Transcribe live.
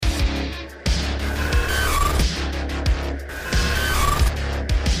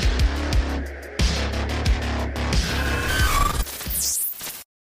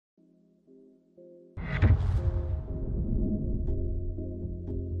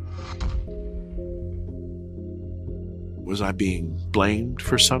Was I being blamed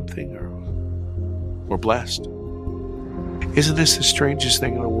for something or blessed? Isn't this the strangest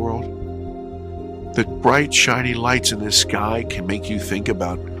thing in the world? The bright, shiny lights in the sky can make you think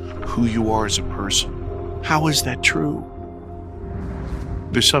about who you are as a person. How is that true?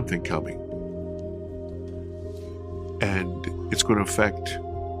 There's something coming. And it's going to affect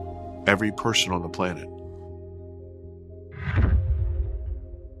every person on the planet.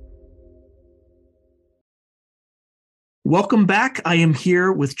 Welcome back. I am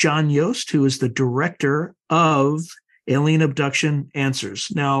here with John Yost, who is the director of Alien Abduction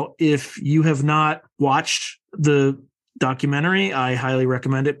Answers. Now, if you have not watched the documentary, I highly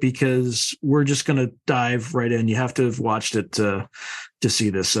recommend it because we're just going to dive right in. You have to have watched it to see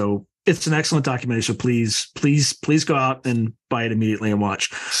this. So it's an excellent documentary. So please go out and buy it immediately and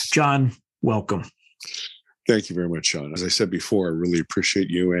watch. John, welcome. Thank you very much, Sean. As I said before, I really appreciate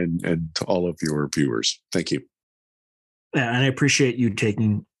you and to all of your viewers. Thank you. Yeah, and I appreciate you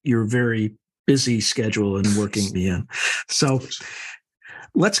taking your very busy schedule and working me in. So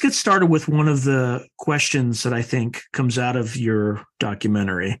let's get started with one of the questions that I think comes out of your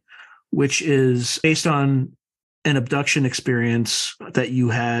documentary, which is based on an abduction experience that you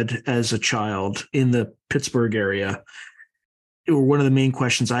had as a child in the Pittsburgh area. One of the main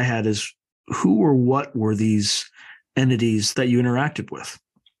questions I had is, who or what were these entities that you interacted with?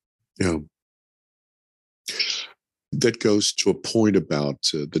 Yeah. That goes to a point about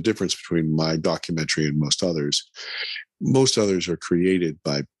the difference between my documentary and most others. Most others are created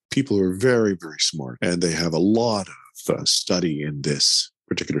by people who are very, very smart, and they have a lot of study in this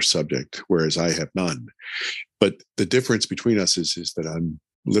particular subject, whereas I have none. But the difference between us is that I'm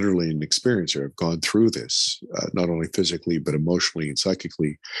literally an experiencer. I've gone through this, not only physically, but emotionally and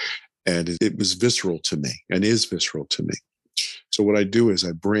psychically, and it was visceral to me and is visceral to me. So what I do is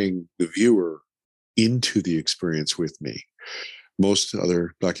I bring the viewer into the experience with me. Most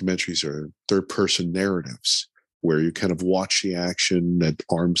other documentaries are third-person narratives where you kind of watch the action at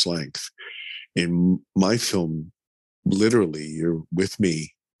arm's length. In my film, literally, you're with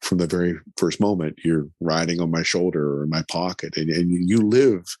me from the very first moment. You're riding on my shoulder or in my pocket, and you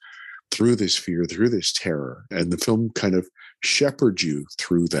live through this fear, through this terror, and the film kind of shepherds you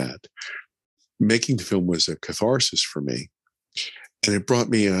through that. Making the film was a catharsis for me, and it brought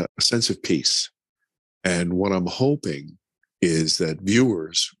me a sense of peace. And what I'm hoping is that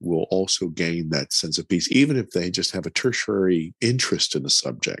viewers will also gain that sense of peace, even if they just have a tertiary interest in the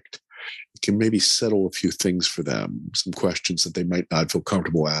subject. It can maybe settle a few things for them, some questions that they might not feel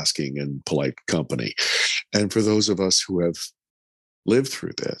comfortable asking in polite company. And for those of us who have lived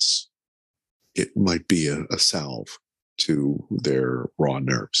through this, it might be a salve to their raw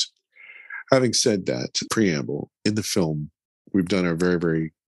nerves. Having said that, preamble, in the film, we've done our very,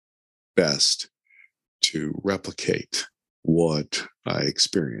 very best to replicate what I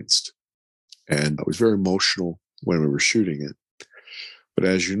experienced. And I was very emotional when we were shooting it. But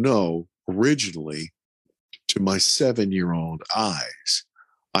as you know, originally, to my 7-year-old eyes,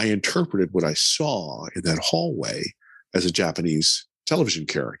 I interpreted what I saw in that hallway as a Japanese television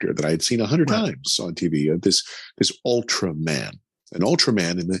character that I had seen 100 times on TV, this Ultraman. An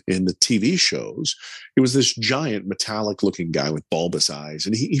Ultraman in the TV shows, it was this giant metallic-looking guy with bulbous eyes,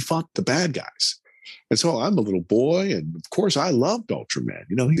 and he fought the bad guys. And so I'm a little boy, and of course I loved Ultraman.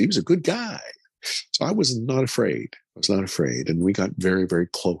 You know, he was a good guy. So I was not afraid. I was not afraid. And we got very, very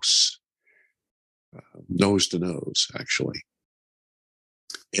close, nose to nose, actually.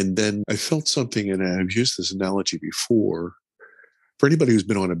 And then I felt something, and I've used this analogy before. For anybody who's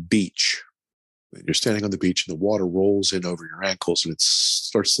been on a beach, and you're standing on the beach and the water rolls in over your ankles and it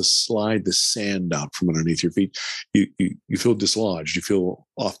starts to slide the sand out from underneath your feet, you feel dislodged, you feel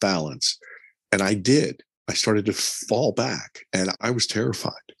off balance. And I did. I started to fall back, and I was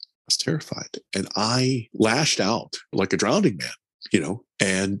terrified. And I lashed out like a drowning man,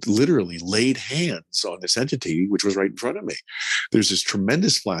 and literally laid hands on this entity, which was right in front of me. There's this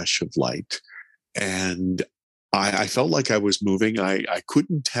tremendous flash of light, and I felt like I was moving. I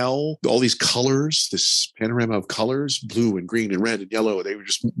couldn't tell all these colors, this panorama of colors, blue and green and red and yellow. They were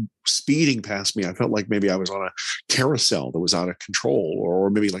just speeding past me. I felt like maybe I was on a carousel that was out of control, or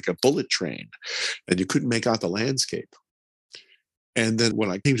maybe like a bullet train, and you couldn't make out the landscape. And then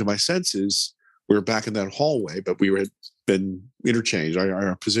when I came to my senses, we were back in that hallway, but we had been interchanged.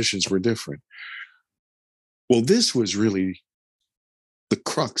 Our positions were different. Well, this was really the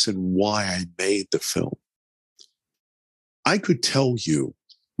crux and why I made the film. I could tell you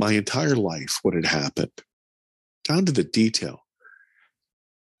my entire life what had happened, down to the detail.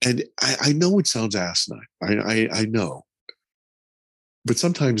 And I know it sounds asinine. I know. But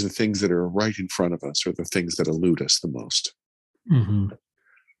sometimes the things that are right in front of us are the things that elude us the most. Mm-hmm.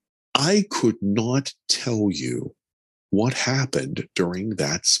 I could not tell you what happened during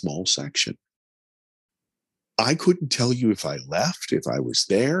that small section. I couldn't tell you if I left, if I was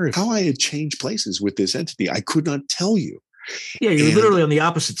there, how I had changed places with this entity. I could not tell you. Yeah, you're literally on the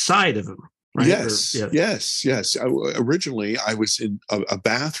opposite side of him, right? Yes, yes. Originally, I was in a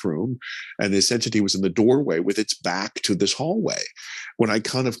bathroom, and this entity was in the doorway with its back to this hallway. When I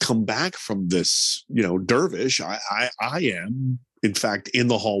kind of come back from this, dervish, I am, in fact, in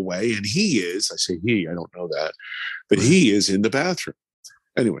the hallway, and he is, I say he, I don't know that, but Right. he is in the bathroom.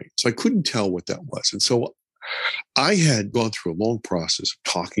 Anyway, so I couldn't tell what that was. And so I had gone through a long process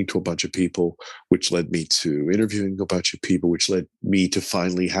of talking to a bunch of people, which led me to interviewing a bunch of people, which led me to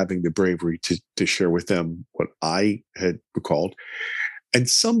finally having the bravery to share with them what I had recalled. And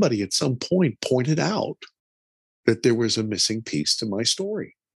somebody at some point pointed out that there was a missing piece to my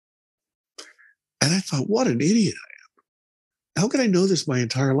story. And I thought, what an idiot I am. How could I know this my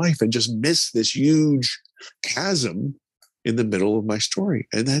entire life and just miss this huge chasm in the middle of my story?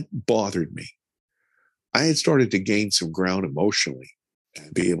 And that bothered me. I had started to gain some ground emotionally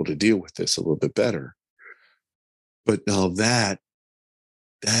and be able to deal with this a little bit better. But now that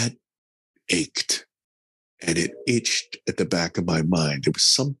ached, and it itched at the back of my mind. There was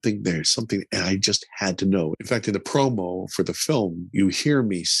something there, and I just had to know. In fact, in the promo for the film, you hear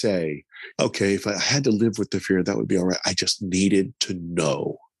me say, okay, if I had to live with the fear, that would be all right. I just needed to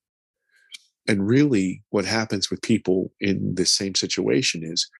know. And really, what happens with people in this same situation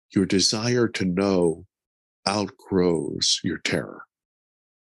is your desire to know outgrows your terror,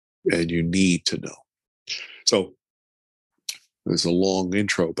 and you need to know. So there's a long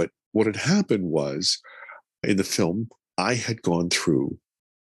intro, but what had happened was in the film, I had gone through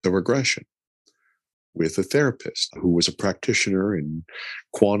the regression with a therapist who was a practitioner in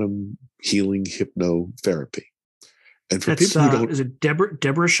quantum healing hypnotherapy. And for people who don't, is it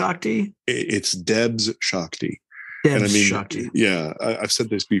Deborah Shakti? It's Debs Shakti. Debs and I mean, Shakti. Yeah, I've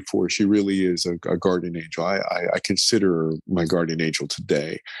said this before. She really is a guardian angel. I consider her my guardian angel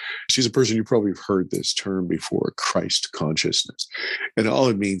today. She's a person, you probably have heard this term before, Christ consciousness. And all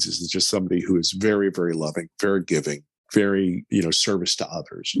it means is it's just somebody who is very, very loving, very giving, very, service to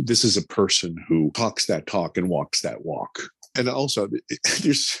others. This is a person who talks that talk and walks that walk. And also,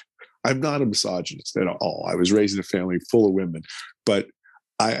 I'm not a misogynist at all. I was raised in a family full of women, but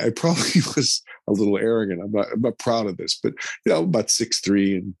I probably was a little arrogant. I'm not proud of this, but I'm about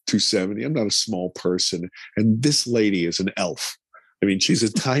 6'3" and 270. I'm not a small person. And this lady is an elf. I mean, she's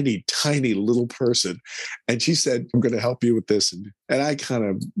a tiny, tiny little person. And she said, I'm going to help you with this. And I kind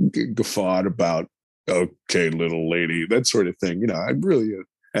of guffawed about, okay, little lady, that sort of thing. I'm really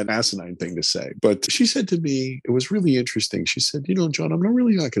an asinine thing to say. But she said to me, it was really interesting. She said, John, I'm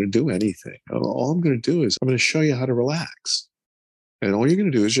not going to do anything. All I'm going to do is I'm going to show you how to relax. And all you're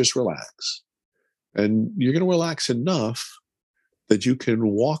going to do is just relax. And you're going to relax enough that you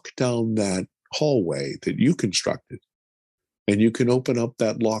can walk down that hallway that you constructed. And you can open up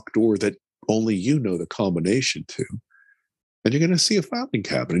that locked door that only you know the combination to. And you're going to see a filing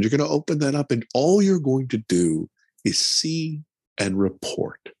cabinet. And you're going to open that up. And all you're going to do is see and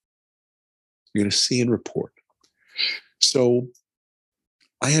report. You're going to see and report. So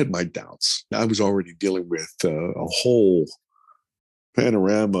I had my doubts. I was already dealing with a whole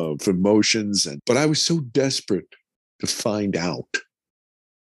panorama of emotions, but I was so desperate to find out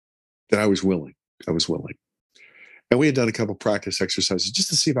that I was willing. And we had done a couple practice exercises just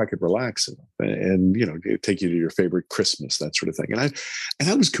to see if I could relax and take you to your favorite Christmas, that sort of thing. And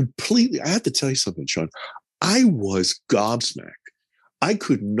I was completely, I have to tell you something, Sean, I was gobsmacked. I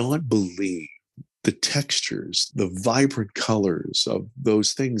could not believe the textures, the vibrant colors of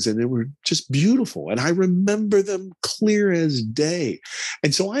those things. And they were just beautiful. And I remember them clear as day.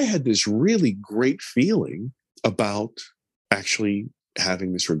 And so I had this really great feeling about actually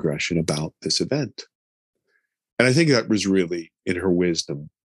having this regression, about this event. And I think that was really, in her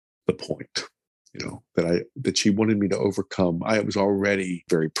wisdom, the point, that she wanted me to overcome. I was already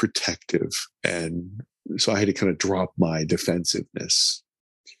very protective. And so I had to kind of drop my defensiveness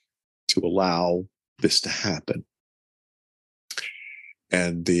to allow this to happen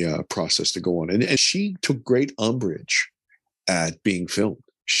and the process to go on. And she took great umbrage at being filmed.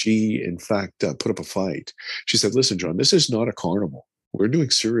 She, in fact, put up a fight. She said, listen, John, this is not a carnival. We're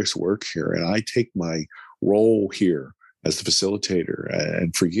doing serious work here. And I take my role here as the facilitator.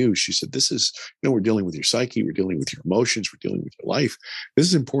 And for you, she said, this is, we're dealing with your psyche. We're dealing with your emotions. We're dealing with your life. This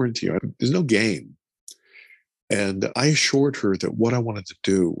is important to you. There's no game. And I assured her that what I wanted to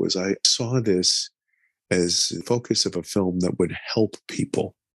do was, I saw this as the focus of a film that would help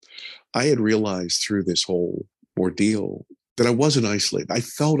people. I had realized through this whole ordeal that I wasn't isolated. I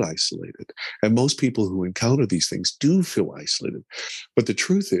felt isolated. And most people who encounter these things do feel isolated. But the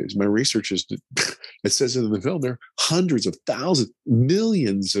truth is, my research is, it says in the film, there are hundreds of thousands,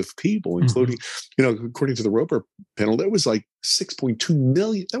 millions of people, including, according to the Roper panel, there was like 6.2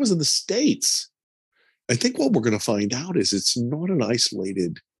 million. That was in the States. I think what we're going to find out is it's not an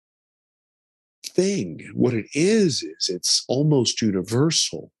isolated thing. What it is it's almost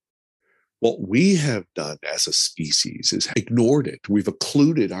universal. What we have done as a species is ignored it. We've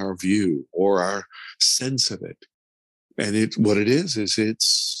occluded our view or our sense of it. And what it is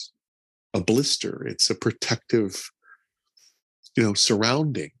it's a blister. It's a protective,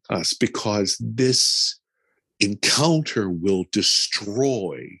 surrounding us, because this encounter will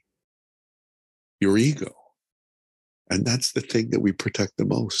destroy your ego. And that's the thing that we protect the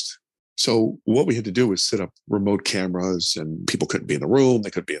most. So what we had to do was set up remote cameras, and people couldn't be in the room. They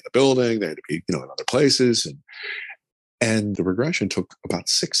couldn't be in the building. They had to be, in other places. And the regression took about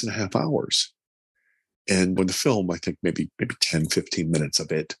 6.5 hours. And when the film, I think maybe 10, 15 minutes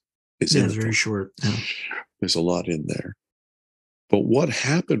of it is in. It's very short. Yeah. There's a lot in there. But what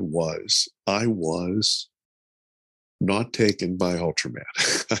happened was I was not taken by Ultraman.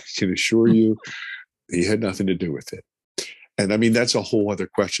 I can assure you he had nothing to do with it. And I mean, that's a whole other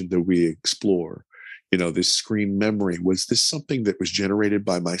question that we explore. This screen memory, was this something that was generated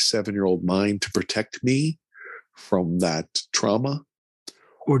by my 7-year-old mind to protect me from that trauma?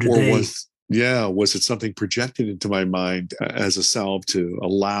 Was it something projected into my mind as a salve to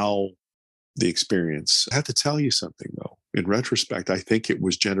allow the experience? I have to tell you something, though. In retrospect, I think it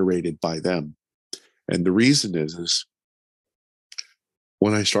was generated by them. And the reason is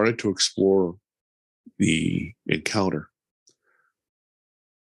when I started to explore the encounter,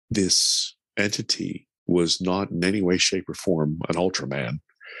 this entity was not in any way, shape, or form an Ultraman.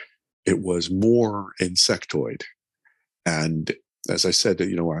 It was more insectoid. And as I said,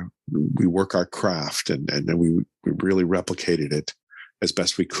 we work our craft and we really replicated it as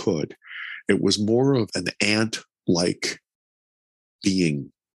best we could. It was more of an ant-like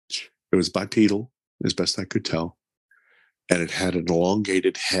being. It was bipedal, as best I could tell. And it had an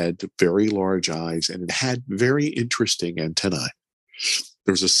elongated head, very large eyes, and it had very interesting antennae.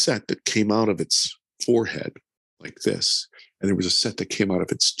 There was a set that came out of its forehead like this, and there was a set that came out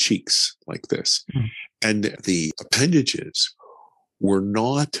of its cheeks like this. And the appendages were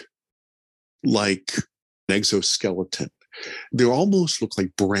not like an exoskeleton. They almost look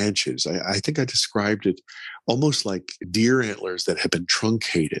like branches. I think I described it almost like deer antlers that had been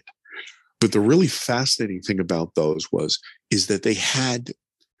truncated. But the really fascinating thing about those is that they had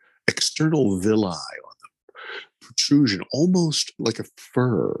external villi on them, protrusion, almost like a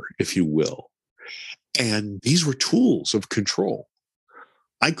fur, if you will. And these were tools of control.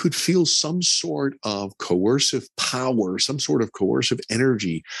 I could feel some sort of coercive power, some sort of coercive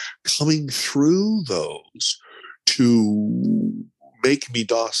energy coming through those to make me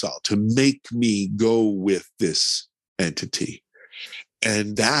docile, to make me go with this entity.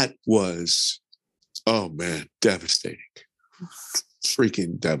 And that was, oh man, devastating.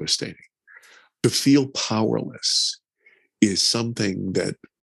 Freaking devastating. To feel powerless is something that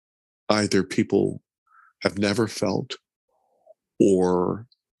either people have never felt or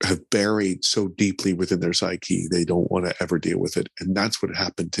have buried so deeply within their psyche, they don't want to ever deal with it. And that's what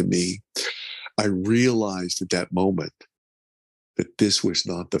happened to me. I realized at that moment that this was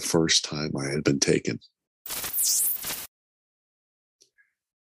not the first time I had been taken.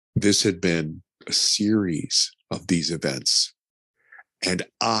 This had been a series of these events, and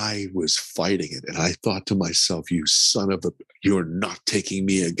I was fighting it. And I thought to myself, you son of a, you're not taking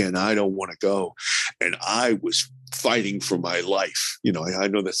me again. I don't want to go. And I was fighting for my life. I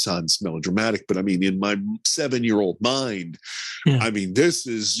know that sounds melodramatic, but I mean, in my 7-year-old mind, I mean, this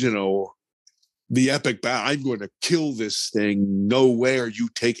is, the epic battle. I'm going to kill this thing. Nowhere you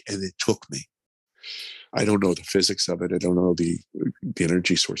take. And it took me. I don't know the physics of it. I don't know the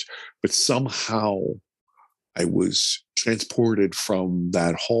energy source, but somehow I was transported from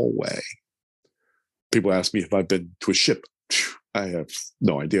that hallway. People ask me if I've been to a ship. I have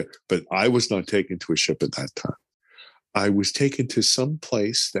no idea, but I was not taken to a ship at that time. I was taken to some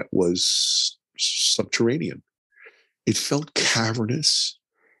place that was subterranean. It felt cavernous.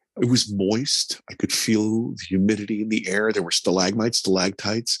 It was moist. I could feel the humidity in the air. There were stalagmites,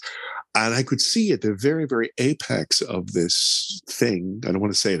 stalactites. And I could see at the very, very apex of this thing, I don't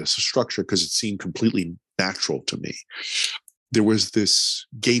want to say it's a structure because it seemed completely natural to me. There was this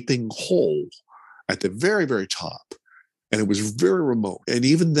gaping hole at the very, very top, and it was very remote. And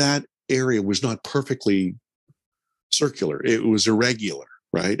even that area was not perfectly circular. It was irregular,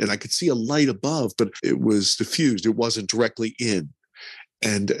 right? And I could see a light above, but it was diffused. It wasn't directly in.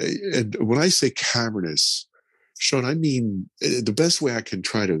 And when I say cavernous, Sean, I mean, the best way I can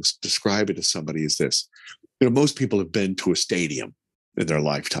try to describe it to somebody is this. Most people have been to a stadium in their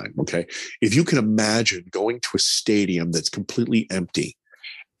lifetime, okay? If you can imagine going to a stadium that's completely empty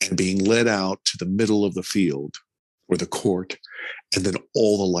and being led out to the middle of the field or the court, and then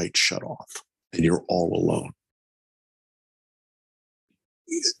all the lights shut off and you're all alone.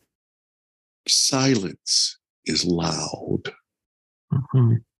 Silence is loud.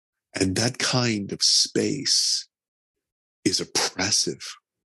 Mm-hmm. And that kind of space is oppressive.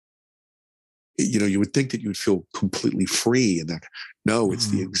 You would think that you would feel completely free in that. No, it's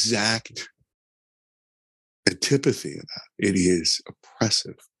the exact antipathy of that. It is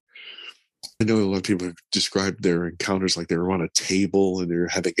oppressive. I know a lot of people have described their encounters like they were on a table and they're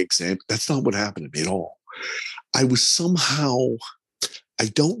having exam. That's not what happened to me at all. I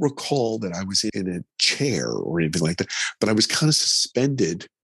don't recall that I was in a chair or anything like that, but I was kind of suspended,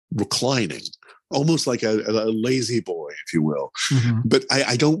 reclining, almost like a lazy boy, if you will. Mm-hmm. But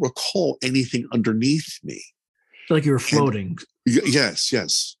I don't recall anything underneath me. Like you were floating. Yes.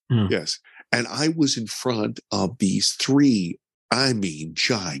 Mm. Yes. And I was in front of these three,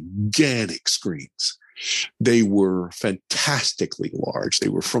 gigantic screens. They were fantastically large. They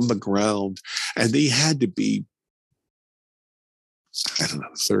were from the ground, and they had to be,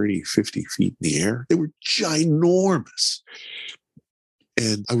 30, 50 feet in the air. They were ginormous.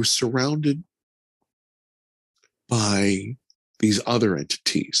 And I was surrounded by these other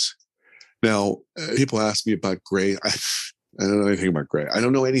entities. Now, people ask me about Gray. I don't know anything about Gray. I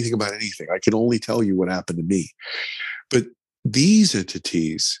don't know anything about anything. I can only tell you what happened to me. But these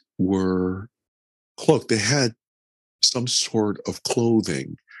entities were cloaked. They had some sort of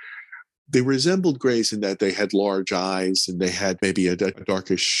clothing. They resembled Greys in that they had large eyes and they had maybe a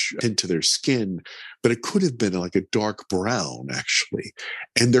darkish tint to their skin, but it could have been like a dark brown, actually.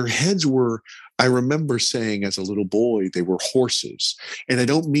 And their heads were, I remember saying as a little boy, they were horses. And I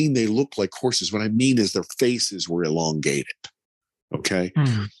don't mean they looked like horses. What I mean is their faces were elongated. Okay.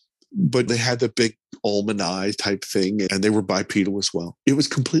 Mm. But they had the big almond eye type thing, and they were bipedal as well. It was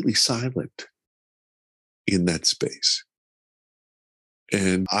completely silent in that space.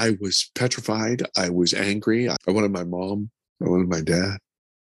 And I was petrified. I was angry. I wanted my mom. I wanted my dad.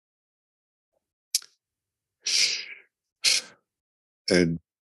 And,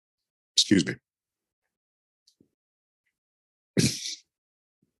 excuse me.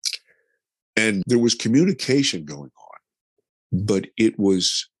 And there was communication going on, but it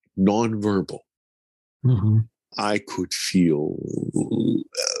was nonverbal. Mm-hmm. I could feel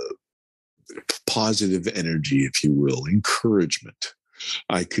positive energy, if you will, encouragement.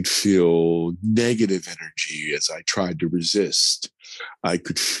 I could feel negative energy as I tried to resist. I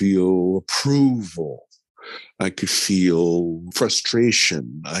could feel approval. I could feel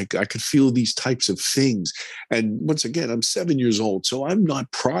frustration. I could feel these types of things. And once again, I'm 7 years old, so I'm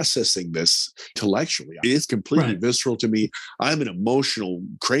not processing this intellectually. It's completely visceral to me. I'm an emotional,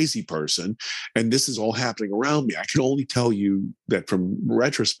 crazy person, and this is all happening around me. I can only tell you that from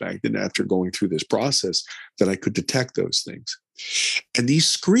retrospect and after going through this process that I could detect those things. And these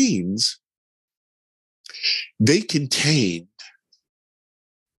screens, they contained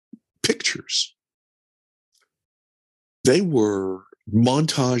pictures. They were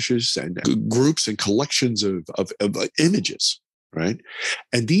montages and groups and collections of images, right?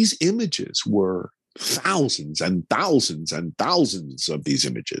 And these images were thousands and thousands and thousands of these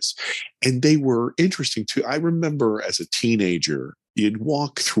images. And they were interesting too. I remember as a teenager, you'd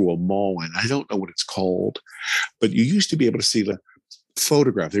walk through a mall, and I don't know what it's called, but you used to be able to see the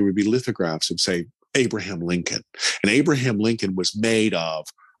photograph. There would be lithographs of, say, Abraham Lincoln. And Abraham Lincoln was made of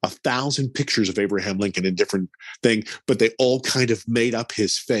 1,000 pictures of Abraham Lincoln in different things, but they all kind of made up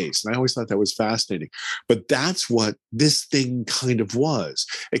his face. And I always thought that was fascinating. But that's what this thing kind of was,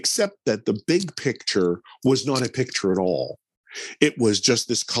 except that the big picture was not a picture at all. It was just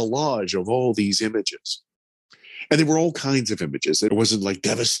this collage of all these images. And there were all kinds of images. It wasn't like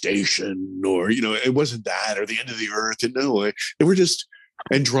devastation or, it wasn't that or the end of the earth. And no, they were just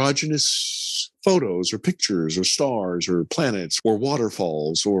androgynous photos or pictures or stars or planets or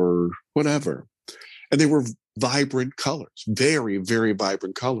waterfalls or whatever. And they were vibrant colors, very, very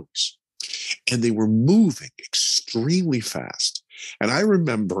vibrant colors. And they were moving extremely fast. And I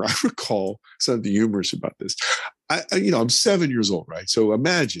recall some of the humors about this. I'm 7 years old, right? So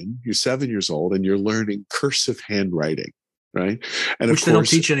imagine you're 7 years old and you're learning cursive handwriting, right? And which they don't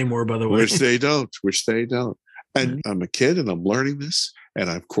teach anymore, by the way. Which they don't. And I'm a kid and I'm learning this. And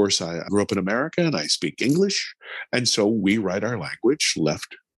of course, I grew up in America and I speak English. And so we write our language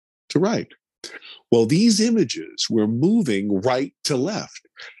left to right. Well, these images were moving right to left.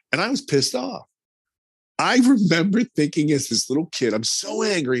 And I was pissed off. I remember thinking as this little kid, I'm so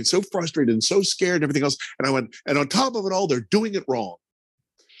angry and so frustrated and so scared and everything else. And I went, and on top of it all, they're doing it wrong.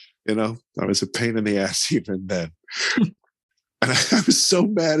 I was a pain in the ass even then. And I was so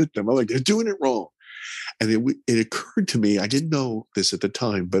mad at them. I'm like, they're doing it wrong. And it occurred to me, I didn't know this at the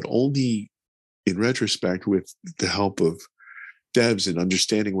time, but only in retrospect with the help of Debs and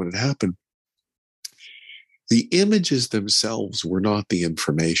understanding what had happened. The images themselves were not the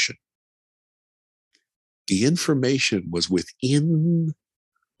information. The information was within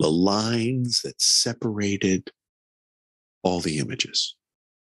the lines that separated all the images.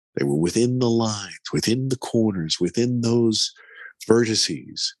 They were within the lines, within the corners, within those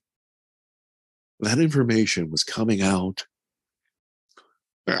vertices. That information was coming out.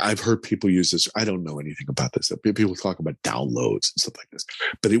 I've heard people use this. I don't know anything about this. People talk about downloads and stuff like this.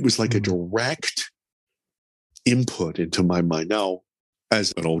 But it was like a direct input into my mind. Now,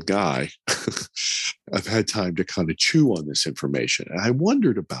 as an old guy, I've had time to kind of chew on this information. And I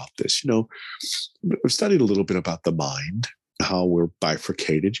wondered about this. I've studied a little bit about the mind, how we're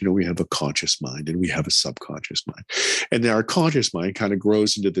bifurcated. We have a conscious mind and we have a subconscious mind. And our conscious mind kind of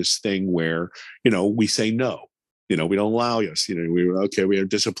grows into this thing where, we say no. We don't allow us. We are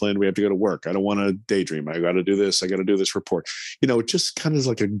disciplined. We have to go to work. I don't want to daydream. I got to do this. I got to do this report. It just kind of is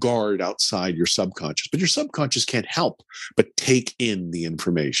like a guard outside your subconscious. But your subconscious can't help but take in the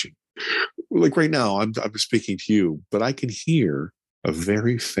information. Like right now, I'm speaking to you, but I can hear a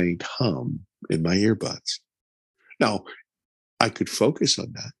very faint hum in my earbuds. Now, I could focus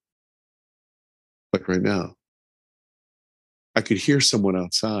on that. Like right now, I could hear someone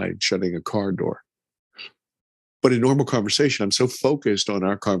outside shutting a car door. But in normal conversation, I'm so focused on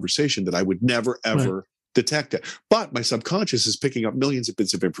our conversation that I would never, ever detect it. But my subconscious is picking up millions of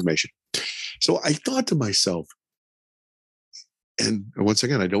bits of information. So I thought to myself, and once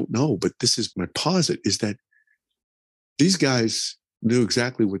again, I don't know, but this is my posit, is that these guys knew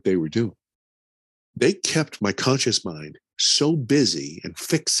exactly what they were doing. They kept my conscious mind so busy and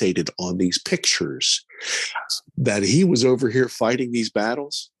fixated on these pictures that he was over here fighting these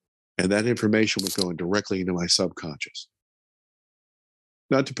battles. And that information was going directly into my subconscious.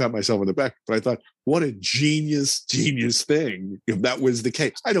 Not to pat myself on the back, but I thought, what a genius thing if that was the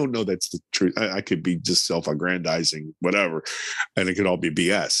case. I don't know that's the truth. I could be just self-aggrandizing, whatever, and it could all be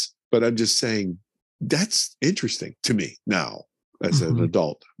BS. But I'm just saying that's interesting to me now as an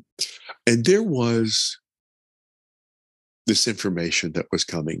adult. And there was this information that was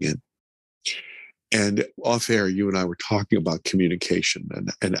coming in. And off air, you and I were talking about communication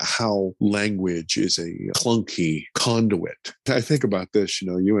and how language is a clunky conduit. I think about this,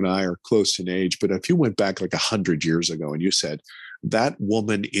 you and I are close in age, but if you went back like 100 years ago and you said, that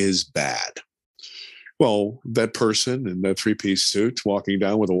woman is bad. Well, that person in that three-piece suit walking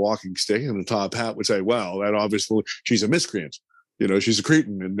down with a walking stick and a top hat would say, well, that obviously, she's a miscreant. She's a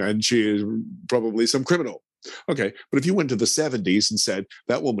cretin and she is probably some criminal. Okay, but if you went to the 70s and said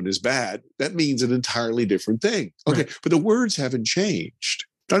that woman is bad, that means an entirely different thing. Okay, but the words haven't changed.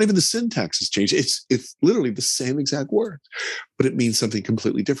 Not even the syntax has changed. It's literally the same exact word, but it means something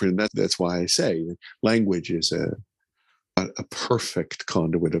completely different. And that's why I say language is a perfect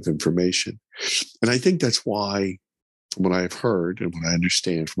conduit of information. And I think that's why what I've heard and what I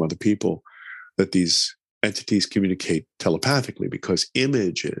understand from other people, that these entities communicate telepathically, because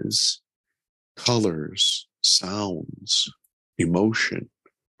images, colors, sounds, emotion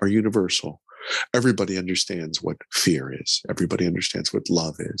are universal. Everybody understands what fear is. Everybody understands what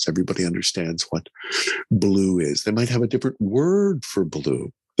love is. Everybody understands what blue is. They might have a different word for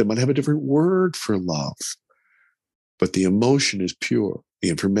blue. They might have a different word for love. But the emotion is pure. The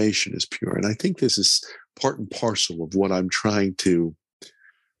information is pure. And I think this is part and parcel of what I'm trying to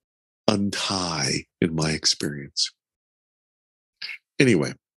untie in my experience.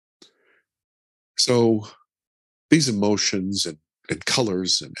 Anyway, so these emotions and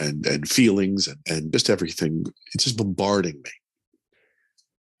colors and feelings and just everything, it's just bombarding me.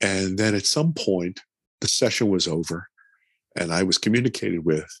 And then at some point, the session was over and I was communicated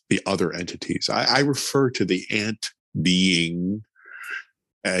with the other entities. I refer to the ant being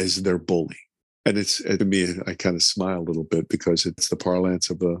as their bully. And to me, I kind of smile a little bit because it's the parlance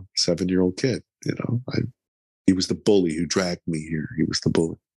of a 7-year-old kid. He was the bully who dragged me here. He was the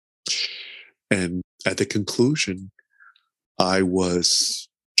bully. And at the conclusion, I was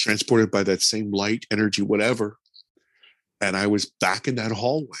transported by that same light, energy, whatever. And I was back in that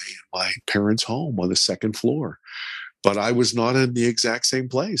hallway in my parents' home on the second floor. But I was not in the exact same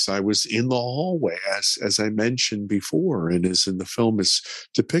place. I was in the hallway, as I mentioned before, and as in the film is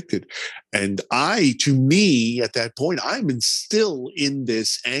depicted. And to me, at that point, still in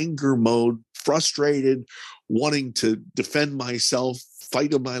this anger mode, frustrated, wanting to defend myself,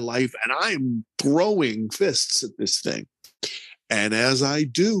 fight of my life, and I'm throwing fists at this thing. And as I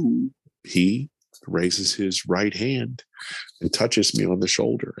do, he raises his right hand and touches me on the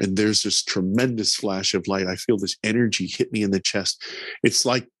shoulder. And there's this tremendous flash of light. I feel this energy hit me in the chest. It's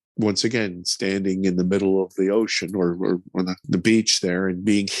like, once again, standing in the middle of the ocean or on the beach there and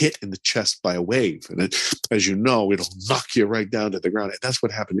being hit in the chest by a wave. And as you know, it'll knock you right down to the ground. And that's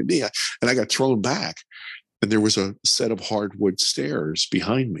what happened to me. And I got thrown back. And there was a set of hardwood stairs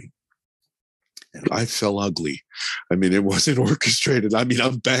behind me. And I fell ugly. I mean, it wasn't orchestrated. I mean,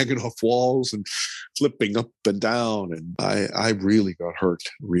 I'm banging off walls and flipping up and down. And I really got hurt,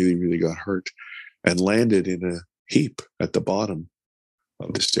 really, really got hurt, and landed in a heap at the bottom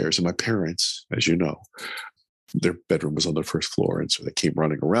of the stairs. And my parents, as you know, their bedroom was on the first floor. And so they came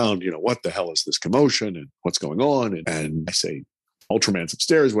running around, what the hell is this commotion and what's going on? And I say, Ultraman's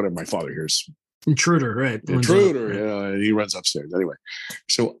upstairs, whatever. My father hears. Intruder, right? Intruder, and he runs upstairs. Anyway,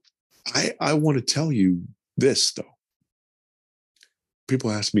 so I want to tell you this, though.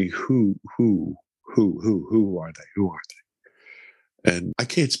 People ask me, who are they? Who are they? And I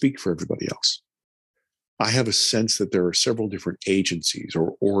can't speak for everybody else. I have a sense that there are several different agencies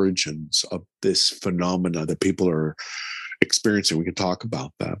or origins of this phenomena that people are experiencing. We can talk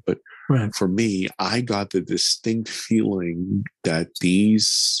about that. But for me, I got the distinct feeling that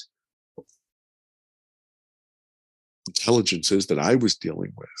these intelligences that I was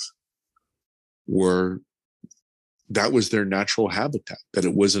dealing with that was their natural habitat, that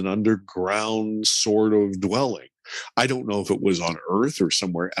it was an underground sort of dwelling. I don't know if it was on Earth or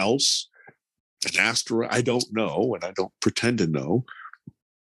somewhere else, an asteroid. I don't know, and I don't pretend to know.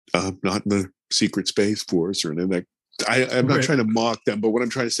 Not in the secret space force or anything. I'm not trying to mock them, but what I'm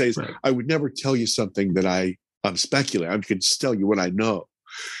trying to say is I would never tell you something that I'm speculating. I could just tell you what I know.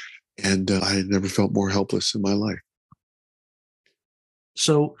 And I had never felt more helpless in my life.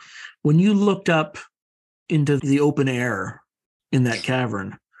 So when you looked up into the open air in that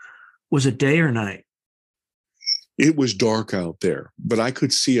cavern, was it day or night? It was dark out there, but I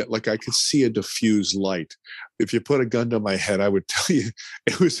could see it. Like I could see a diffused light. If you put a gun to my head, I would tell you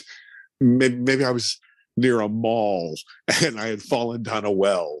it was maybe I was near a mall and I had fallen down a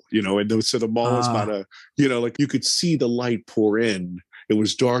well, and so the mall is about like you could see the light pour in. It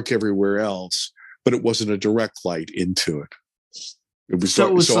was dark everywhere else, but it wasn't a direct light into it. It was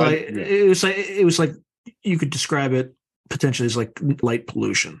so dark. It was like you could describe it potentially as like light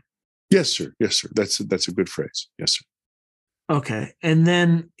pollution. Yes, sir. Yes, sir. That's a good phrase. Yes, sir. Okay. And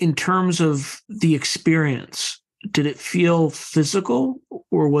then in terms of the experience, did it feel physical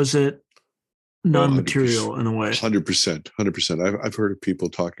or was it non-material in a way? 100%. I've heard of people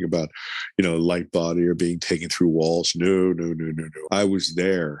talking about, light body or being taken through walls. No. I was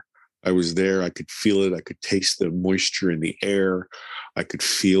there. I could feel it. I could taste the moisture in the air. I could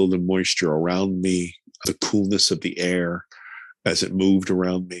feel the moisture around me, the coolness of the air as it moved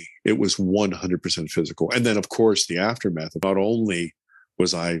around me. It was 100% physical. And then, of course, the aftermath. Not only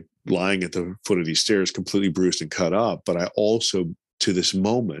was I lying at the foot of these stairs, completely bruised and cut up, but I also, to this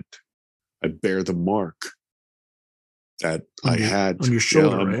moment, I bear the mark that I had on your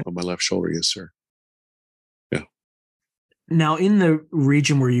shoulder, right? On my left shoulder. Yes, sir. Yeah. Now, in the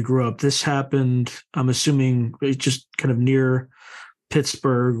region where you grew up, this happened, I'm assuming, just kind of near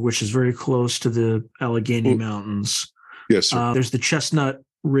Pittsburgh, which is very close to the Allegheny Mountains. Yes, sir. There's the Chestnut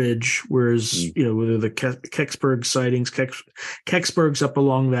Ridge, whereas, whether the Kecksburg sightings, Kecksburg's up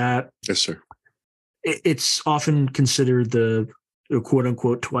along that. Yes, sir. It's often considered the quote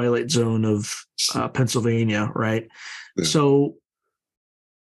unquote twilight zone of Pennsylvania, right? Yeah. So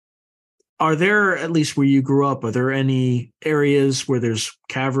are there, at least where you grew up, are there any areas where there's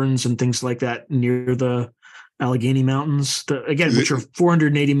caverns and things like that near the Allegheny Mountains, which are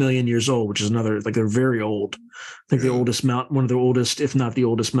 480 million years old, which is another, like they're very old. I think the oldest mountain, one of the oldest, if not the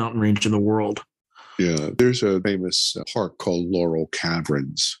oldest mountain range in the world. Yeah, there's a famous park called Laurel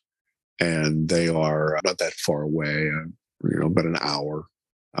Caverns, and they are not that far away, about an hour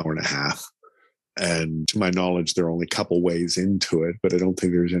and a half. And to my knowledge, there are only a couple ways into it, but I don't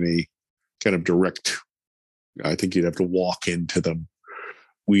think there's any kind of direct. I think you'd have to walk into them.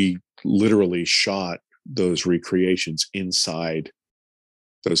 We literally shot those recreations inside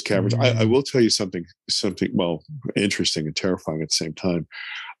those caverns. I will tell you something, well, interesting and terrifying at the same time.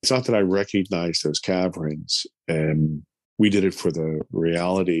 It's not that I recognize those caverns, and we did it for the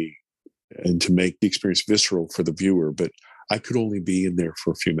reality and to make the experience visceral for the viewer. But I could only be in there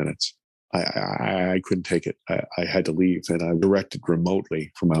for a few minutes. I couldn't take it. I had to leave, and I directed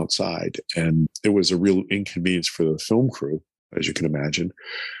remotely from outside. And it was a real inconvenience for the film crew, as you can imagine.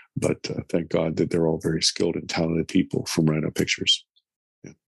 But thank God that they're all very skilled and talented people from Rhino Pictures.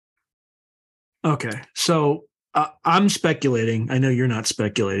 Yeah. Okay. So I'm speculating. I know you're not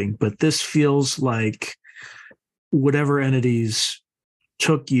speculating, but this feels like whatever entities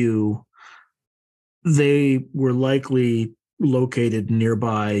took you, they were likely located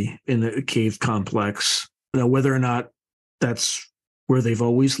nearby in a cave complex. Now, whether or not that's where they've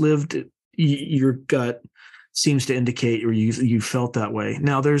always lived, your gut seems to indicate, or you felt that way.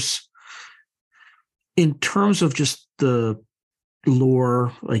 Now, there's, in terms of just the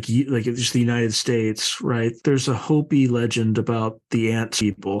lore, like just the United States, right? There's a Hopi legend about the ant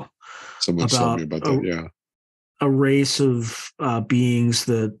people. Someone told me about that, yeah. A race of beings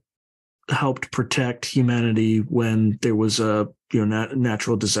that helped protect humanity when there was a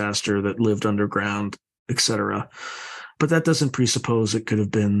natural disaster that lived underground, etc. But that doesn't presuppose it could have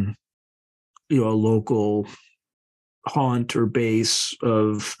been a local haunt or base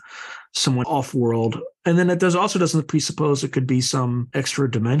of someone off-world. And then it also doesn't presuppose it could be some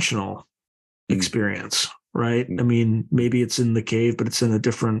extra-dimensional experience, right? I mean, maybe it's in the cave, but it's in a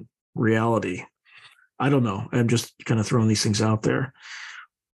different reality. I don't know. I'm just kind of throwing these things out there.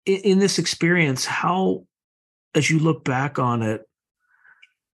 In this experience, how, as you look back on it,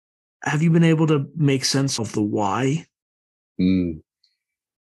 have you been able to make sense of the why?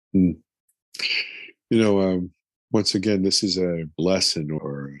 Once again, this is a lesson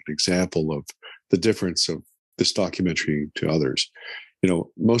or an example of the difference of this documentary to others.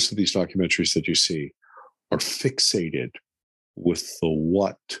 Most of these documentaries that you see are fixated with the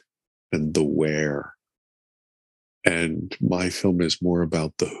what and the where. And my film is more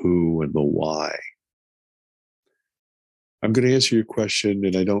about the who and the why. I'm going to answer your question,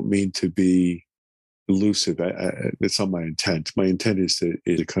 and I don't mean to be elusive. It's not my intent. My intent is to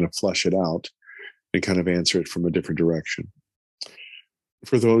kind of flesh it out and kind of answer it from a different direction.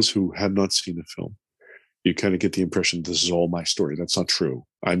 For those who have not seen the film, you kind of get the impression this is all my story. That's not true.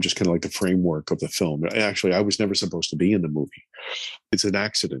 I'm just kind of like the framework of the film. Actually, I was never supposed to be in the movie. It's an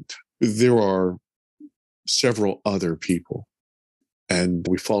accident. There are several other people, and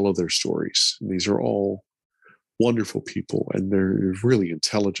we follow their stories. These are all wonderful people, and they're really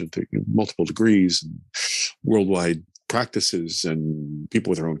intelligent. They have multiple degrees and worldwide practices, and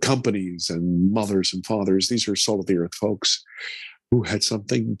people with their own companies, and mothers and fathers. These are salt of the earth folks who had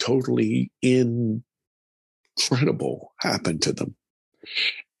something totally incredible happen to them.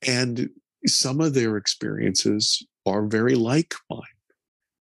 And some of their experiences are very like mine,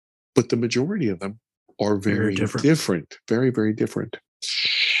 but the majority of them are very different, very, very different.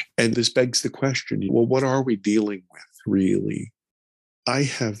 And this begs the question, well, what are we dealing with, really? I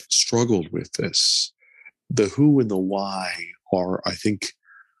have struggled with this. The who and the why are, I think,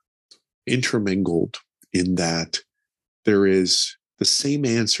 intermingled in that there is the same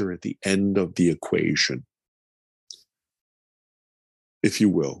answer at the end of the equation. If you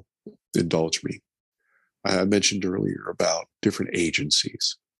will, indulge me. I mentioned earlier about different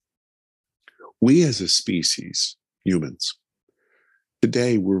agencies. We as a species, humans,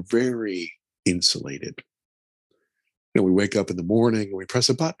 today we're very insulated. We wake up in the morning and we press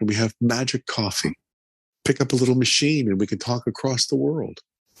a button and we have magic coffee. Pick up a little machine and we can talk across the world.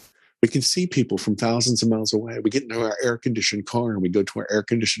 We can see people from thousands of miles away. We get into our air-conditioned car and we go to our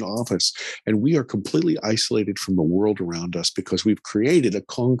air-conditioned office, and we are completely isolated from the world around us because we've created a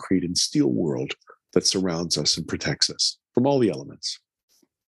concrete and steel world that surrounds us and protects us from all the elements.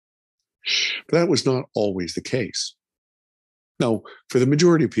 But that was not always the case. Now, for the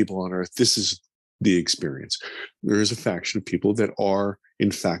majority of people on Earth, this is the experience. There is a faction of people that are,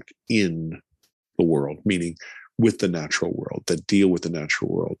 in fact, in the world, meaning with the natural world, that deal with the natural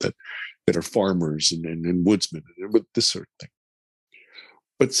world, that are farmers and woodsmen, and with this sort of thing.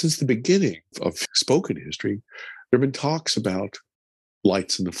 But since the beginning of spoken history, there have been talks about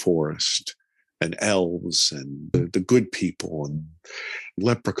lights in the forest and elves and the good people and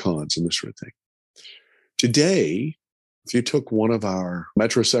leprechauns and this sort of thing. Today, if you took one of our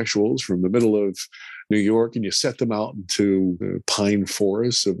metrosexuals from the middle of New York and you set them out into the pine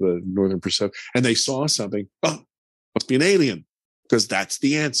forests of the northern Pacific and they saw something, must be an alien, because that's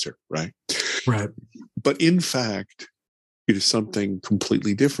the answer, right? Right. But in fact, it is something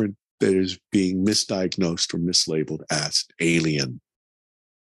completely different that is being misdiagnosed or mislabeled as alien.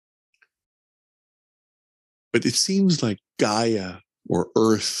 But it seems like Gaia or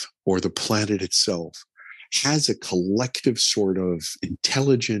Earth or the planet itself has a collective sort of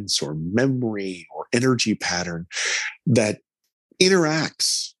intelligence or memory or energy pattern that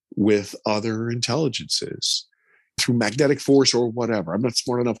interacts with other intelligences through magnetic force or whatever. I'm not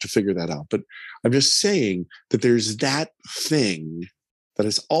smart enough to figure that out, but I'm just saying that there's that thing that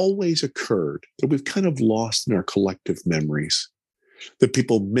has always occurred that we've kind of lost in our collective memories, that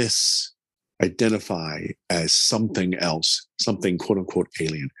people misidentify as something else, something quote unquote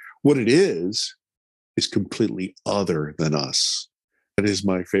alien. What it is completely other than us. That is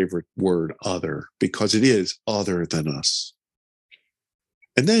my favorite word, other, because it is other than us.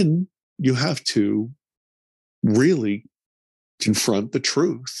 And then you have to really confront the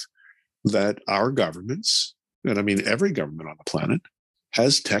truth that our governments, and I mean every government on the planet,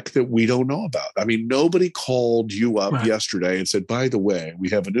 has tech that we don't know about. I mean, nobody called you up yesterday and said, by the way, we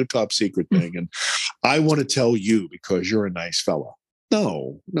have a new top secret thing, and I want to tell you because you're a nice fellow.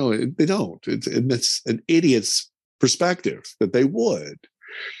 No, they don't. And that's an idiot's perspective that they would.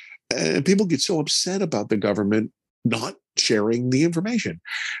 And people get so upset about the government not sharing the information.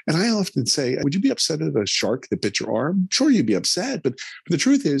 And I often say, would you be upset at a shark that bit your arm? Sure, you'd be upset. But the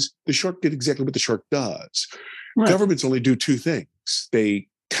truth is, the shark did exactly what the shark does. Right. Governments only do two things. They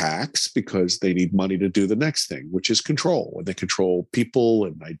tax because they need money to do the next thing, which is control. And they control people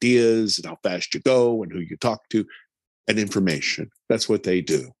and ideas and how fast you go and who you talk to and information. That's what they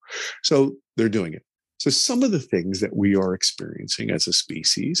do. So they're doing it. So some of the things that we are experiencing as a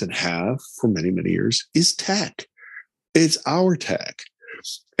species and have for many, many years is tech. It's our tech.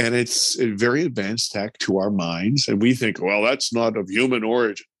 And it's a very advanced tech to our minds. And we think, well, that's not of human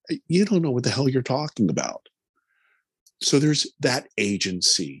origin. You don't know what the hell you're talking about. So there's that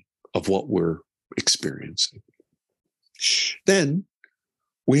agency of what we're experiencing. Then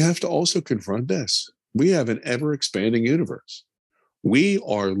we have to also confront this. We have an ever-expanding universe. We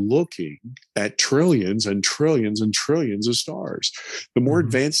are looking at trillions and trillions and trillions of stars. The more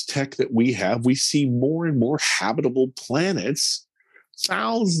advanced tech that we have, we see more and more habitable planets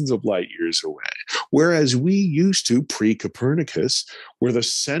thousands of light years away. Whereas we used to, pre-Copernicus, were the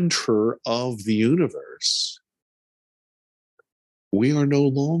center of the universe. We are no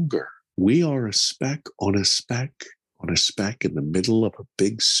longer. We are a speck on a speck on a speck in the middle of a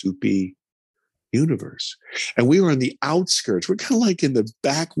big soupy universe. And we are on the outskirts. We're kind of like in the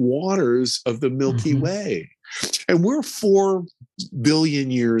backwaters of the Milky Way. And we're 4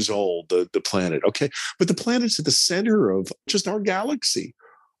 billion years old, the planet, okay? But the planets at the center of just our galaxy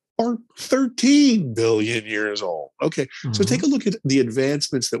are 13 billion years old. Okay, so take a look at the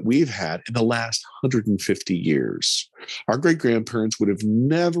advancements that we've had in the last 150 years. Our great-grandparents would have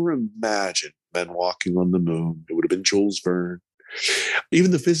never imagined men walking on the moon. It would have been Jules Verne.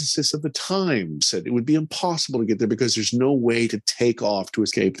 Even the physicists of the time said it would be impossible to get there because there's no way to take off to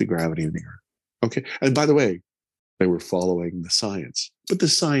escape the gravity of the Earth. Okay, and by the way, they were following the science, but the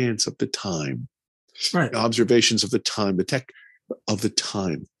science of the time, right? Observations of the time, the tech of the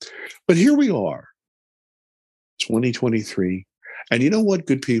time. But here we are, 2023, and you know what,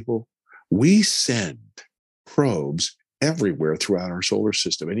 good people? We send probes everywhere throughout our solar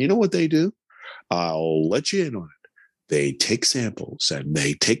system, and you know what they do? I'll let you in on it. They take samples and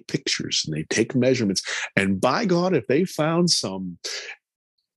they take pictures and they take measurements. And by God, if they found some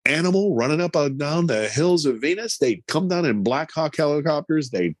animal running up and down the hills of Venus, they'd come down in Black Hawk helicopters,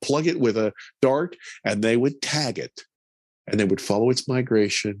 they'd plug it with a dart, and they would tag it. And they would follow its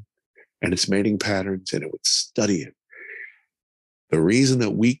migration and its mating patterns, and it would study it. The reason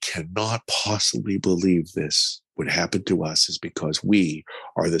that we cannot possibly believe this would happen to us is because we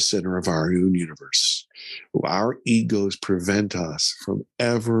are the center of our own universe. Our egos prevent us from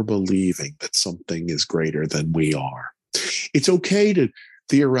ever believing that something is greater than we are. It's okay to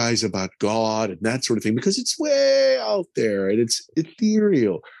theorize about God and that sort of thing because it's way out there and it's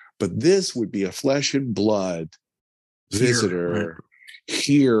ethereal. But this would be a flesh and blood visitor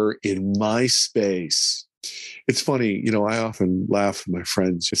here in my space. It's funny, I often laugh with my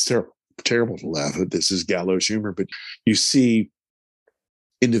friends. It's terrible to laugh at this is gallows humor, but you see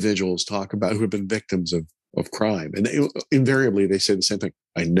individuals talk about who have been victims of crime. And invariably they say the same thing.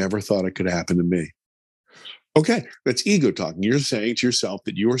 I never thought it could happen to me. Okay, that's ego talking. You're saying to yourself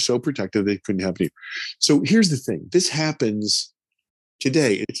that you are so protective that it couldn't happen to you. So here's the thing. This happens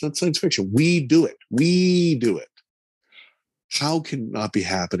today. It's not science fiction. We do it. We do it. How can it not be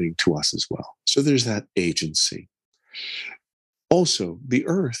happening to us as well? So there's that agency. Also, the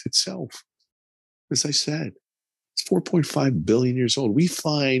Earth itself, as I said, it's 4.5 billion years old. We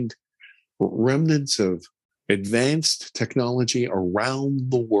find remnants of advanced technology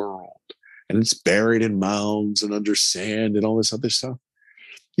around the world, and it's buried in mounds and under sand and all this other stuff.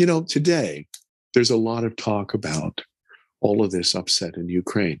 Today, there's a lot of talk about all of this upset in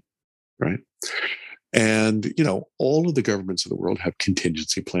Ukraine, right? And, all of the governments of the world have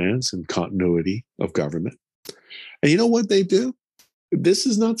contingency plans and continuity of government. And you know what they do? This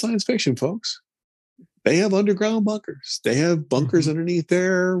is not science fiction, folks. They have underground bunkers. They have bunkers underneath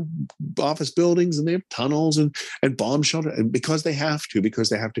their office buildings, and they have tunnels and bomb shelter. And because they have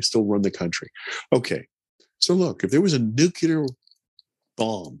to still run the country. Okay. So look, if there was a nuclear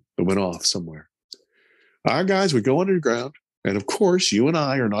bomb that went off somewhere, our guys would go underground. And of course, you and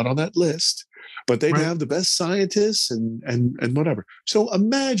I are not on that list, but they'd have the best scientists and whatever. So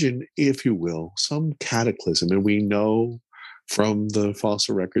imagine, if you will, some cataclysm. And we know from the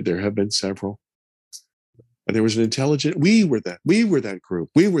fossil record, there have been several. And there was an intelligent, we were that group.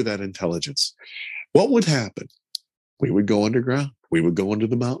 We were that intelligence. What would happen? We would go underground. We would go under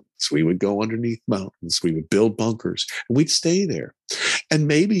the mountains. We would go underneath mountains. We would build bunkers, and we'd stay there. And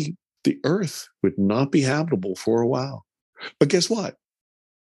maybe the earth would not be habitable for a while. But guess what?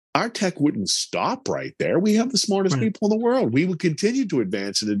 Our tech wouldn't stop right there. We have the smartest people in the world. We would continue to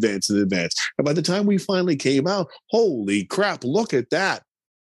advance and advance and advance. And by the time we finally came out, holy crap, look at that.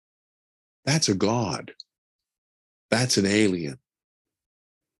 That's a god. That's an alien.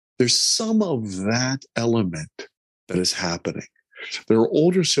 There's some of that element that is happening. There are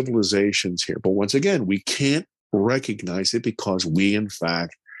older civilizations here, but once again, we can't recognize it because we, in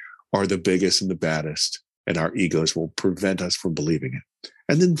fact, are the biggest and the baddest, and our egos will prevent us from believing it.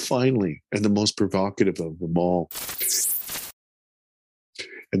 And then finally, and the most provocative of them all,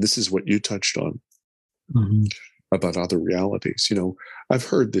 and this is what you touched on about other realities. I've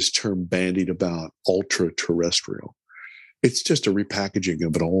heard this term bandied about, ultra-terrestrial. It's just a repackaging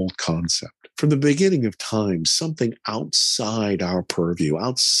of an old concept. From the beginning of time, something outside our purview,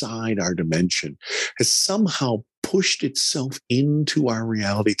 outside our dimension, has somehow pushed itself into our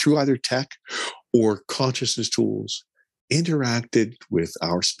reality through either tech or consciousness tools, interacted with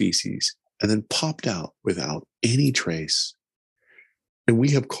our species, and then popped out without any trace. And we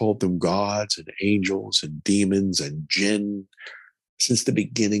have called them gods and angels and demons and jinn since the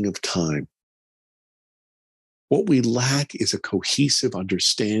beginning of time. What we lack is a cohesive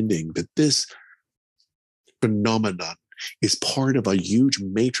understanding that this phenomenon is part of a huge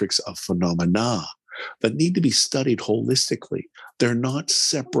matrix of phenomena that need to be studied holistically. They're not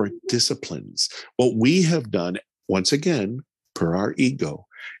separate disciplines. What we have done, once again, per our ego,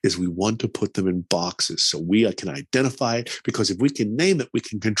 is we want to put them in boxes so we can identify it, because if we can name it, we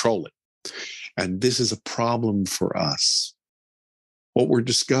can control it. And this is a problem for us. What we're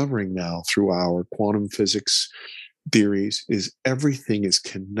discovering now through our quantum physics theories is everything is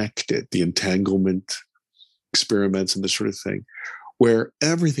connected, the entanglement experiments and this sort of thing, where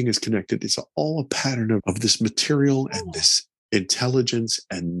everything is connected. It's all a pattern of this material and this intelligence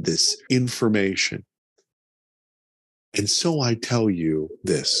and this information. And so I tell you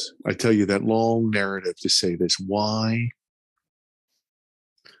this. I tell you that long narrative to say this. Why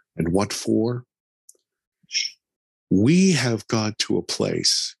and what for? We have got to a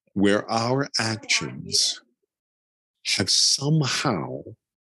place where our actions have somehow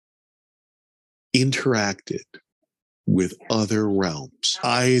interacted with other realms,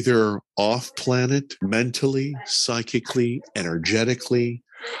 either off planet, mentally, psychically, energetically.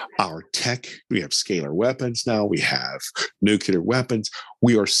 Our tech, we have scalar weapons now, we have nuclear weapons.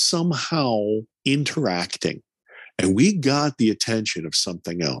 We are somehow interacting, and we got the attention of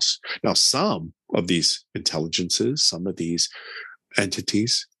something else. Now, some of these intelligences, some of these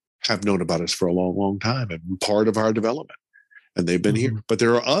entities have known about us for a long, long time and part of our development, and they've been here. But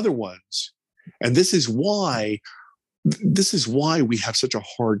there are other ones, and this is why we have such a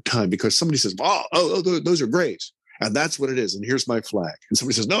hard time, because somebody says, those are grays, and that's what it is, and here's my flag. And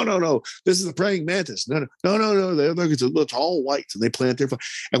somebody says, no, this is a praying mantis. No, it's all whites, and they plant their flag.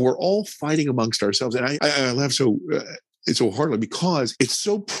 And we're all fighting amongst ourselves. And I laugh it's so hardly because it's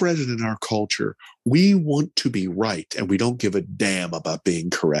so present in our culture. We want to be right, and we don't give a damn about being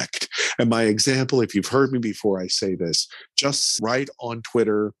correct. And my example, if you've heard me before, I say this, just write on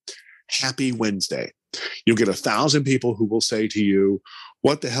Twitter, Happy Wednesday. You'll get 1,000 people who will say to you,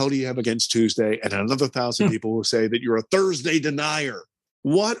 what the hell do you have against Tuesday? And another 1,000 people will say that you're a Thursday denier.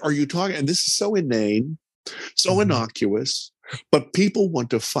 What are you talking? And this is so inane, so innocuous, but people want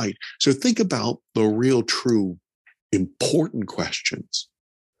to fight. So think about the real, true, important questions.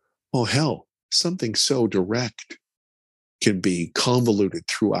 Oh, hell, something so direct can be convoluted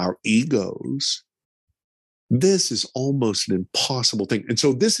through our egos. This is almost an impossible thing. And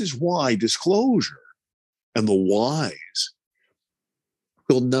so this is why disclosure and the whys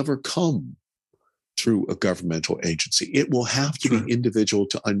will never come through a governmental agency. It will have to be individual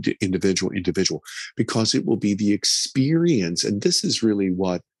to individual, because it will be the experience. And this is really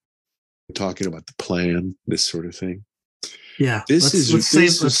what we're talking about, the plan, this sort of thing. Yeah.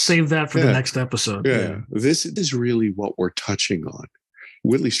 Let's save that for the next episode. Yeah. This is really what we're touching on.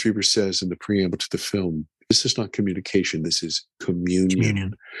 Whitley Strieber says in the preamble to the film, this is not communication, this is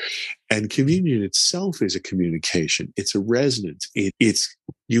communion. And communion itself is a communication. It's a resonance. It's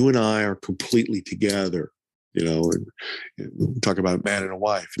you and I are completely together, and we talk about a man and a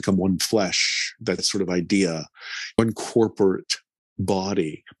wife, become one flesh, that sort of idea, one corporate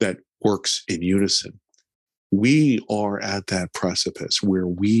body that works in unison. We are at that precipice where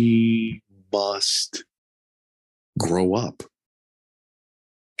we must grow up.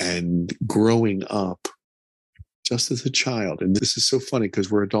 And growing up just as a child, and this is so funny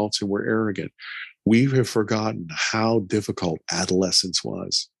because we're adults and we're arrogant, we have forgotten how difficult adolescence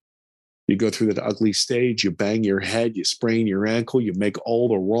was. You go through that ugly stage, you bang your head, you sprain your ankle, you make all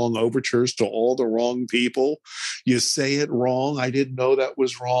the wrong overtures to all the wrong people. You say it wrong. I didn't know that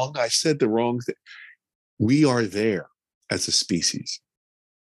was wrong. I said the wrong thing. We are there as a species.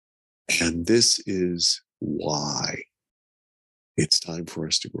 And this is why it's time for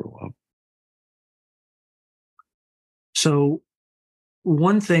us to grow up. So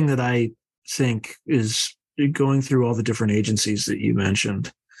one thing that I think is going through all the different agencies that you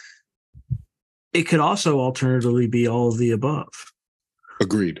mentioned, it could also alternatively be all of the above.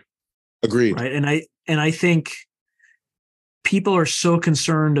 Agreed. Right. And I think people are so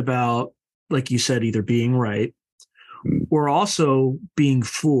concerned about, like you said, either being right or also being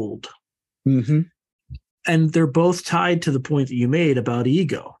fooled. Mm-hmm. And they're both tied to the point that you made about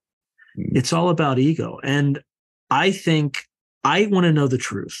ego. It's all about ego. And I think I want to know the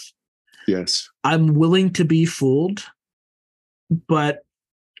truth. Yes. I'm willing to be fooled, but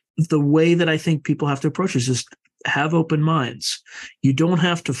the way that I think people have to approach this is have open minds. You don't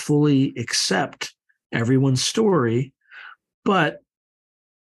have to fully accept everyone's story, but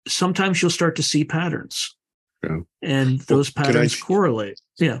sometimes you'll start to see patterns. Yeah. And those patterns correlate.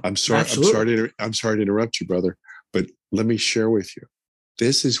 Yeah. I'm sorry to interrupt you, brother, but let me share with you.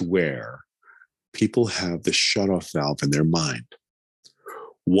 This is where people have the shutoff valve in their mind.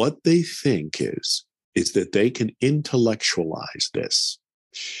 What they think is that they can intellectualize this.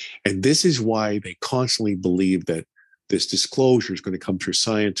 And this is why they constantly believe that this disclosure is going to come through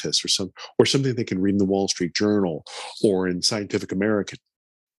scientists or something they can read in the Wall Street Journal or in Scientific American.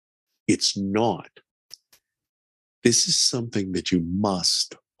 It's not. This is something that you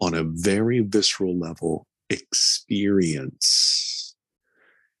must, on a very visceral level, experience.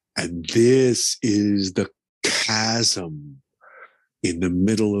 And this is the chasm in the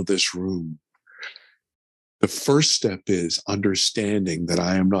middle of this room. The first step is understanding that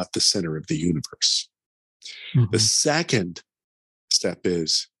I am not the center of the universe. Mm-hmm. The second step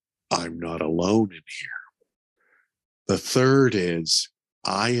is I'm not alone in here. The third is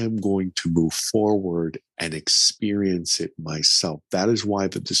I am going to move forward and experience it myself. That is why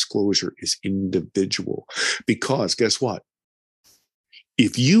the disclosure is individual. Because guess what?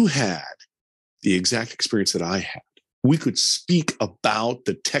 If you had the exact experience that I had, we could speak about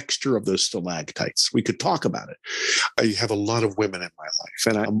the texture of those stalactites. We could talk about it. I have a lot of women in my life,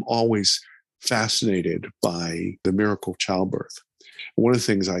 and I'm always fascinated by the miracle of childbirth. One of the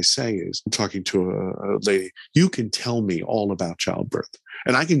things I say is, I'm talking to a lady, you can tell me all about childbirth.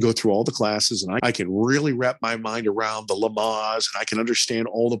 And I can go through all the classes and I can really wrap my mind around the Lamaze and I can understand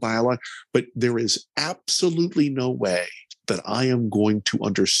all the biology, but there is absolutely no way that I am going to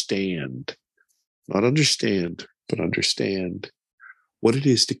understand, not understand, but understand what it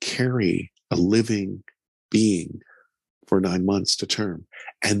is to carry a living being for 9 months to term.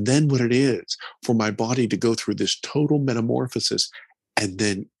 And then what it is for my body to go through this total metamorphosis and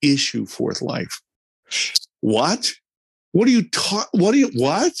then issue forth life. What? What are you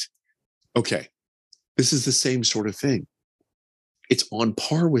what? Okay. This is the same sort of thing. It's on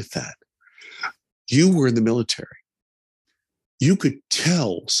par with that. You were in the military. You could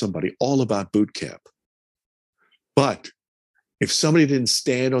tell somebody all about boot camp. But if somebody didn't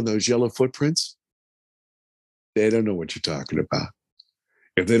stand on those yellow footprints, they don't know what you're talking about.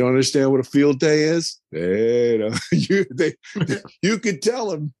 If they don't understand what a field day is, they don't. You could tell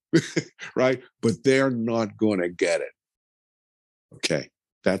them, right? But they're not going to get it. Okay,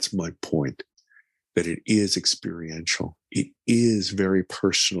 that's my point, that it is experiential. It is very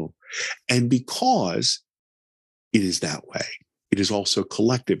personal. And because it is that way, it is also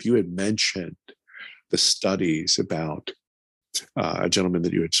collective. You had mentioned the studies about a gentleman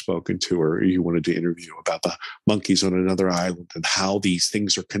that you had spoken to or you wanted to interview about the monkeys on another island and how these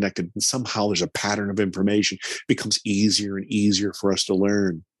things are connected. And somehow there's a pattern of information. It becomes easier and easier for us to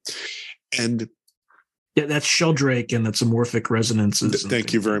learn. And yeah, that's Sheldrake and that's amorphic resonances.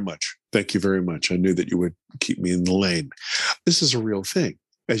 Thank you very much. Thank you very much. I knew that you would keep me in the lane. This is a real thing.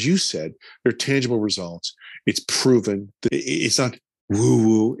 As you said, there are tangible results. It's proven. It's not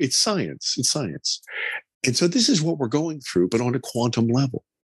woo-woo. It's science. It's science. And so this is what we're going through, but on a quantum level.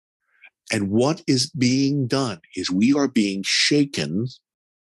 And what is being done is we are being shaken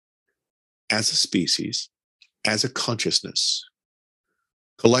as a species, as a consciousness,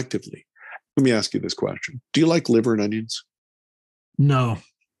 collectively. Let me ask you this question. Do you like liver and onions? No.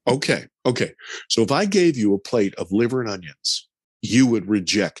 Okay. So if I gave you a plate of liver and onions, you would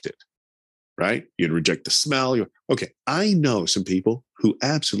reject it, right? You'd reject the smell. Okay. I know some people who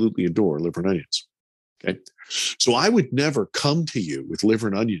absolutely adore liver and onions. Okay. So I would never come to you with liver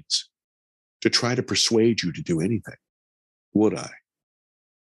and onions to try to persuade you to do anything, would I?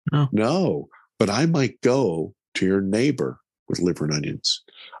 No. But I might go to your neighbor with liver and onions.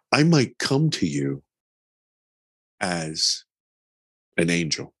 I might come to you as an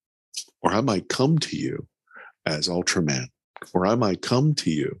angel, or I might come to you as Ultraman, or I might come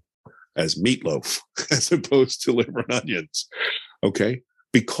to you as meatloaf as opposed to liver and onions. Okay?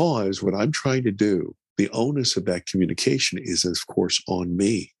 Because what I'm trying to do, the onus of that communication is, of course, on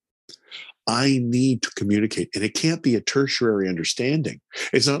me. I need to communicate, and it can't be a tertiary understanding.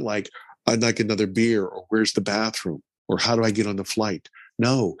 It's not like I'd like another beer, or where's the bathroom, or how do I get on the flight?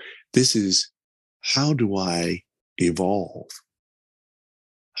 No, this is how do I evolve?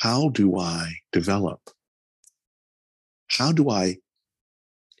 How do I develop? How do I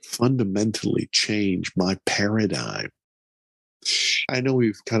fundamentally change my paradigm? I know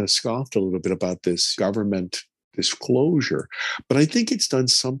we've kind of scoffed a little bit about this government disclosure, but I think it's done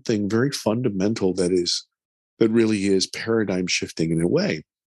something very fundamental that really is paradigm shifting in a way.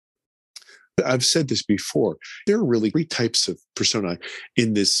 I've said this before. There are really three types of persona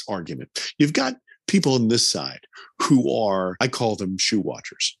in this argument. You've got people on this side who are, I call them shoe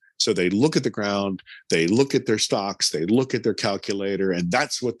watchers. So they look at the ground, they look at their stocks, they look at their calculator, and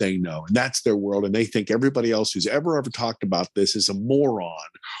that's what they know. And that's their world. And they think everybody else who's ever talked about this is a moron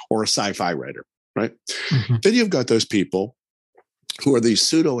or a sci-fi writer, right? Mm-hmm. Then you've got those people who are these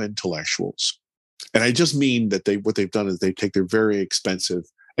pseudo-intellectuals. And I just mean that what they've done is they take their very expensive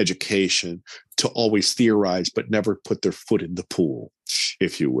education to always theorize, but never put their foot in the pool,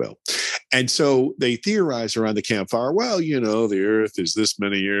 if you will. And so they theorize around the campfire, well, the earth is this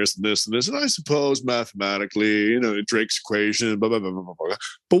many years and this and this. And I suppose mathematically, Drake's equation, blah, blah, blah, blah, blah.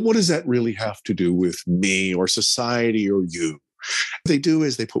 But what does that really have to do with me or society or you? What they do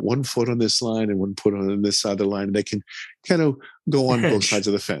is they put one foot on this line and one foot on this side of the line, and they can kind of go on both sides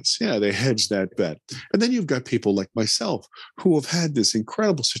of the fence. Yeah, they hedge that bet. And then you've got people like myself who have had this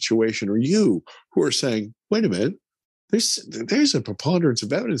incredible situation, or you who are saying, wait a minute, there's a preponderance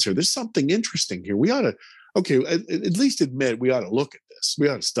of evidence here. There's something interesting here. We ought to, at least admit we ought to look at this. We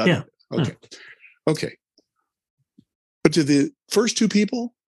ought to study it. Okay. But to the first two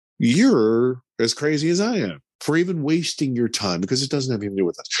people, you're as crazy as I am for even wasting your time, because it doesn't have anything to do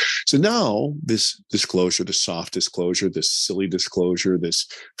with us. So now this disclosure, this soft disclosure, this silly disclosure, this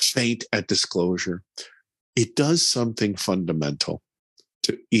feint at disclosure, it does something fundamental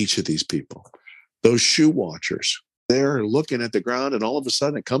to each of these people. Those shoe watchers, they're looking at the ground, and all of a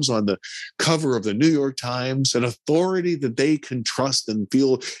sudden it comes on the cover of the New York Times, an authority that they can trust and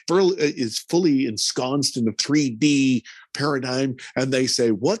feel is fully ensconced in the 3D paradigm. And they say,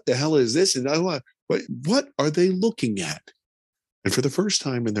 what the hell is this? And what are they looking at? And for the first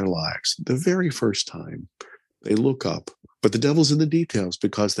time in their lives, the very first time, they look up. But the devil's in the details,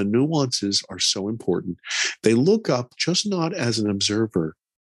 because the nuances are so important. They look up just not as an observer.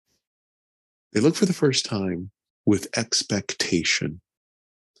 They look for the first time with expectation,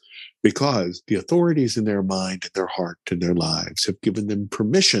 because the authorities in their mind and their heart and their lives have given them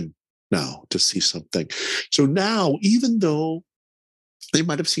permission now to see something. So now, even though they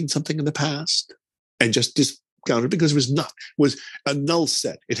might have seen something in the past and just discounted because it was a null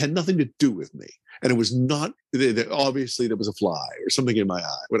set. It had nothing to do with me. And it was not, obviously there was a fly or something in my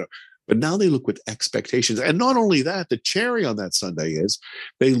eye, whatever. But now they look with expectations. And not only that, the cherry on that sundae is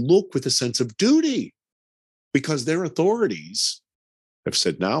they look with a sense of duty, because their authorities have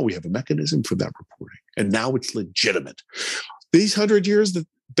said, now we have a mechanism for that reporting. And now it's legitimate. These 100 years,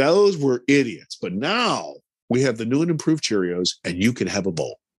 those were idiots. But now we have the new and improved Cheerios, and you can have a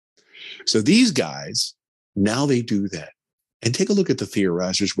bowl. So these guys, now they do that. And take a look at the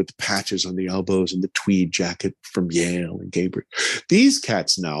theorizers with the patches on the elbows and the tweed jacket from Yale and Cambridge. These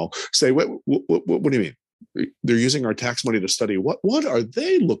cats now say, what do you mean? They're using our tax money to study. What are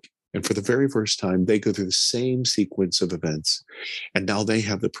they looking? And for the very first time, they go through the same sequence of events. And now they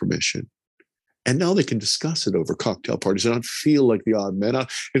have the permission. And now they can discuss it over cocktail parties and not feel like the odd man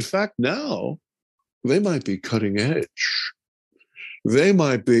out. In fact, now they might be cutting edge. They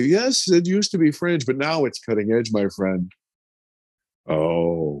might be, yes, it used to be fringe, but now it's cutting edge, my friend.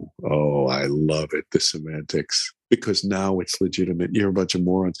 Oh, I love it, the semantics, because now it's legitimate. You're a bunch of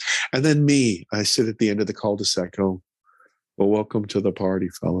morons. And then me, I sit at the end of the cul-de-sac going, well, welcome to the party,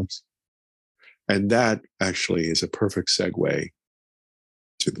 fellas. And that actually is a perfect segue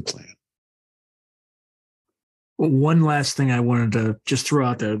to the plan. One last thing I wanted to just throw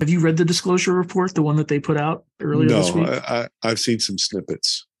out there. Have you read the disclosure report, the one that they put out earlier this week? No, I've seen some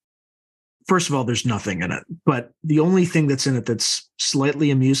snippets. First of all, there's nothing in it. But the only thing that's in it that's slightly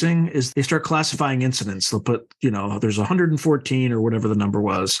amusing is they start classifying incidents. They'll put, there's 114 or whatever the number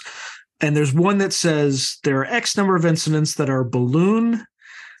was. And there's one that says there are X number of incidents that are balloon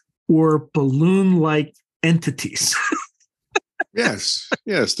or balloon-like entities. Yes,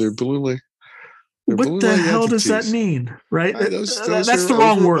 they're balloon-like. What the hell does that mean, right? Those that's the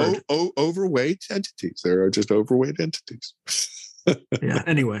wrong word. Overweight entities. There are just overweight entities. Yeah.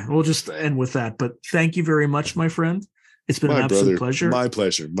 Anyway, we'll just end with that. But thank you very much, my friend. It's been an absolute pleasure. My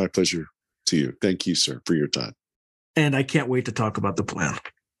pleasure. My pleasure to you. Thank you, sir, for your time. And I can't wait to talk about the plan.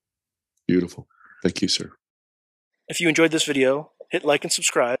 Beautiful. Thank you, sir. If you enjoyed this video, hit like and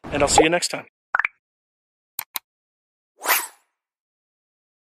subscribe, and I'll see you next time.